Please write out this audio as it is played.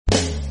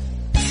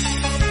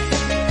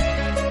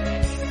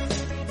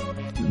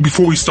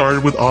Before we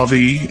started with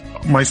Avi,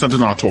 my son did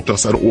not talk to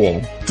us at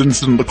all. Didn't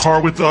sit in the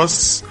car with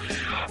us.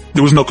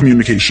 There was no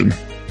communication.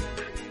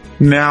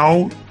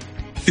 Now,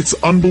 it's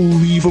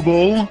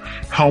unbelievable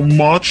how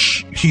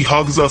much he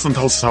hugs us and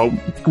tells us how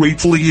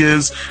grateful he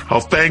is, how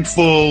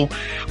thankful.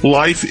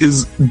 Life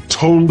is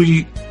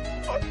totally,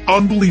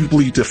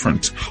 unbelievably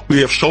different.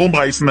 We have Shalom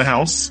Bayis in the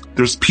house.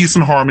 There's peace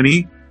and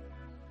harmony.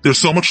 There's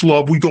so much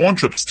love. We go on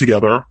trips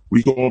together.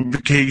 We go on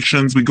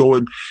vacations. We go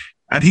in,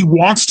 and he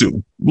wants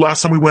to.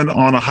 Last time we went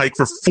on a hike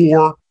for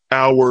 4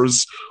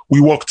 hours.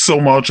 We walked so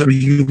much, and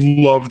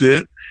he loved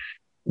it.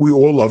 We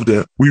all loved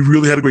it. We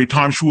really had a great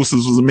time. Shavuos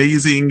was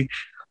amazing.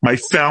 My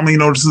family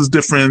notices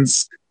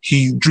difference.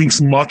 He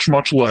drinks much,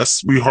 much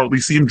less. We hardly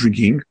see him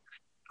drinking.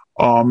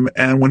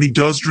 And when he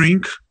does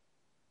drink,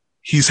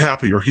 he's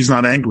happier. He's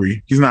not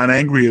angry. He's not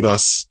angry at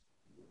us.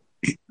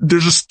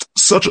 There's just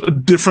such a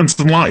difference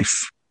in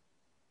life.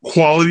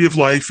 Quality of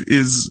life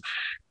is,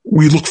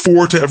 we look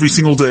forward to every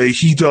single day.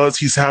 He does.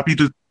 He's happy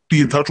to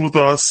be in touch with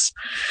us.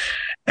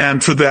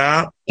 And for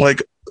that,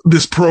 like,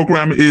 this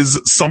program is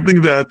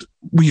something that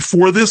we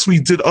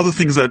did other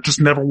things that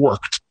just never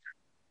worked.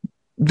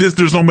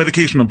 There's no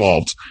medication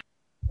involved.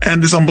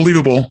 And it's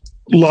unbelievable.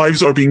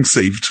 Lives are being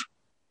saved.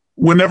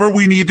 Whenever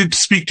we needed to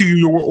speak to you,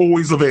 you were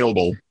always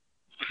available.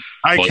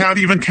 I can't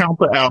even count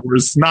the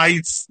hours,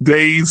 nights,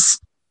 days.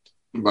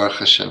 Baruch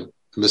Hashem.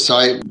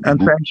 Besides, and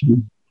thank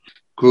you.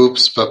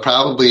 Groups, but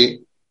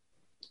probably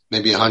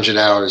maybe 100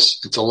 hours.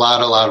 It's a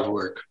lot of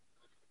work.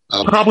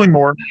 Probably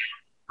more.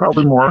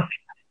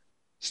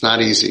 It's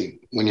not easy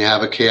when you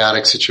have a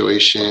chaotic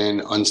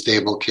situation,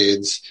 unstable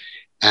kids,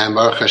 and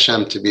Baruch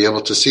Hashem, to be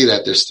able to see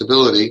that there's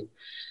stability.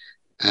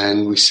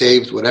 And we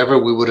saved whatever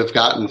we would have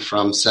gotten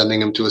from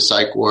sending him to a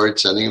psych ward,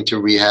 sending him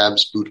to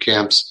rehabs, boot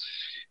camps.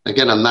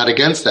 Again, I'm not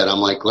against that. I'm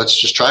like, let's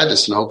just try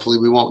this, and hopefully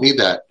we won't need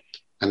that.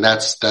 And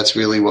that's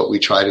really what we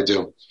try to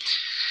do.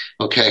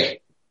 Okay.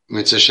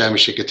 Mitzvah Hashem, we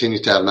should continue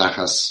to have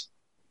nachas.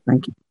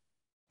 Thank you.